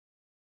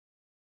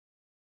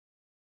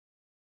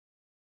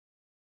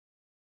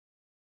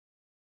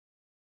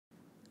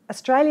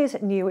Australia's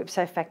new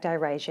ipso facto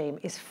regime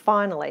is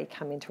finally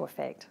come into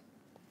effect.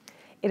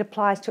 It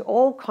applies to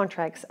all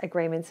contracts,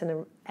 agreements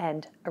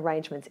and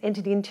arrangements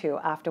entered into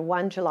after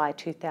 1 July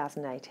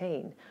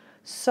 2018,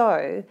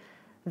 so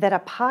that a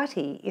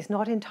party is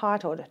not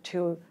entitled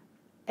to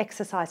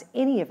exercise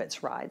any of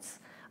its rights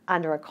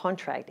under a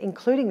contract,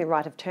 including the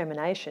right of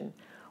termination,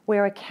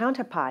 where a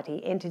counterparty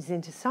enters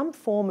into some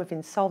form of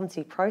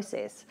insolvency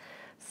process,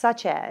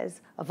 such as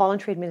a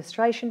voluntary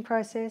administration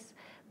process,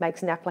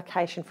 makes an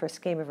application for a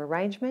scheme of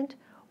arrangement,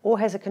 or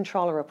has a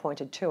controller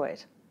appointed to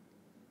it.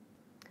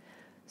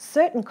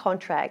 Certain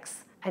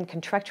contracts and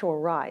contractual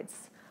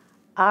rights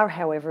are,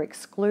 however,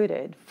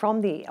 excluded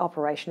from the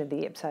operation of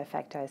the ipso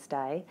facto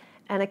stay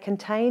and are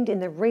contained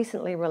in the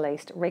recently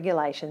released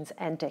regulations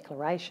and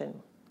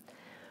declaration.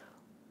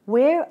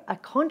 Where a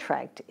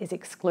contract is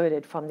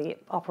excluded from the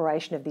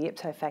operation of the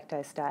ipso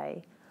facto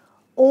stay,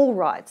 all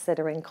rights that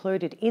are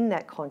included in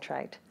that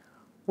contract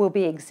will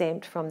be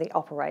exempt from the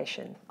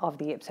operation of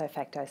the ipso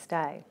facto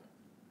stay.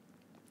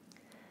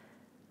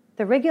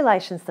 The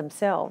regulations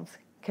themselves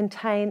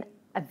contain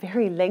a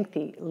very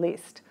lengthy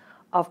list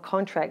of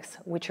contracts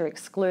which are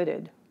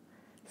excluded,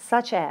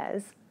 such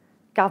as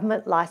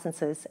government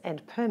licences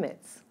and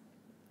permits,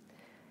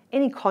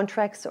 any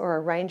contracts or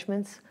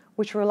arrangements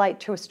which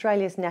relate to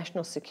Australia's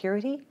national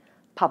security,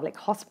 public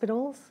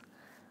hospitals,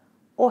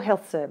 or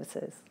health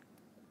services.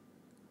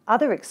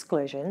 Other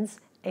exclusions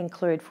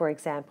include, for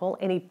example,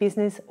 any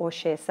business or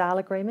share sale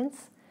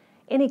agreements,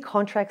 any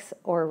contracts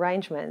or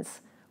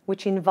arrangements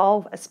which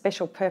involve a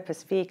special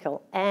purpose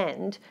vehicle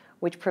and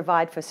which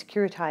provide for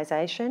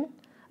securitisation,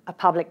 a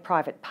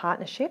public-private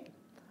partnership,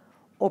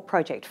 or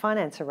project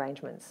finance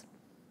arrangements.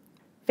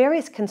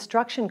 Various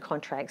construction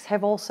contracts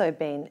have also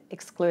been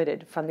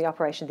excluded from the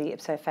operation of the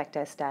ipso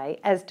facto stay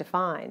as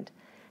defined.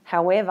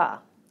 However,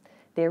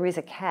 there is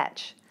a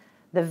catch.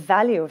 The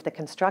value of the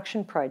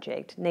construction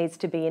project needs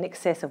to be in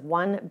excess of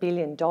 $1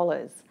 billion,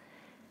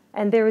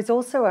 and there is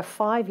also a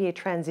 5-year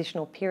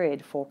transitional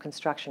period for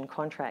construction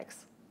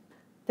contracts.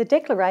 The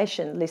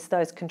declaration lists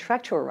those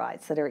contractual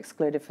rights that are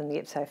excluded from the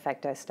ipso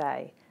facto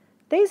stay.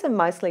 These are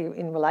mostly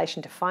in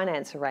relation to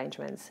finance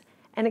arrangements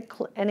and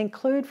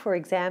include, for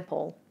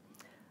example,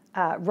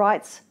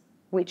 rights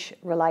which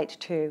relate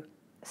to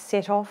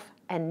set-off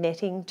and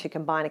netting to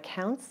combine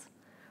accounts,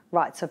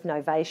 rights of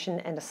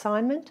novation and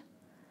assignment.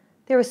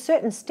 There are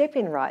certain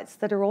step-in rights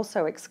that are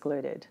also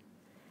excluded,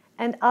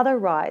 and other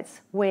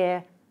rights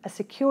where a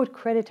secured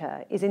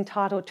creditor is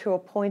entitled to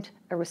appoint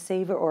a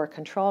receiver or a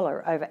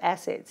controller over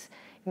assets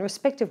in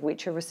respect of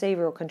which a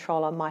receiver or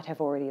controller might have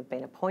already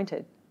been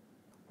appointed.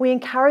 We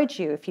encourage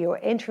you, if you are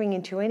entering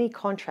into any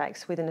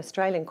contracts with an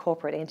Australian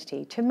corporate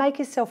entity, to make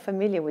yourself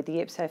familiar with the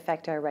ipso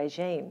facto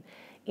regime.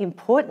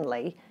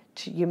 Importantly,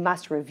 you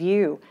must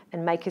review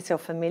and make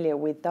yourself familiar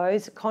with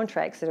those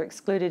contracts that are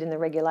excluded in the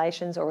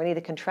regulations or any of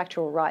the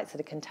contractual rights that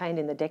are contained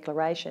in the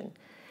declaration,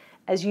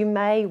 as you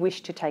may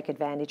wish to take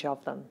advantage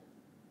of them.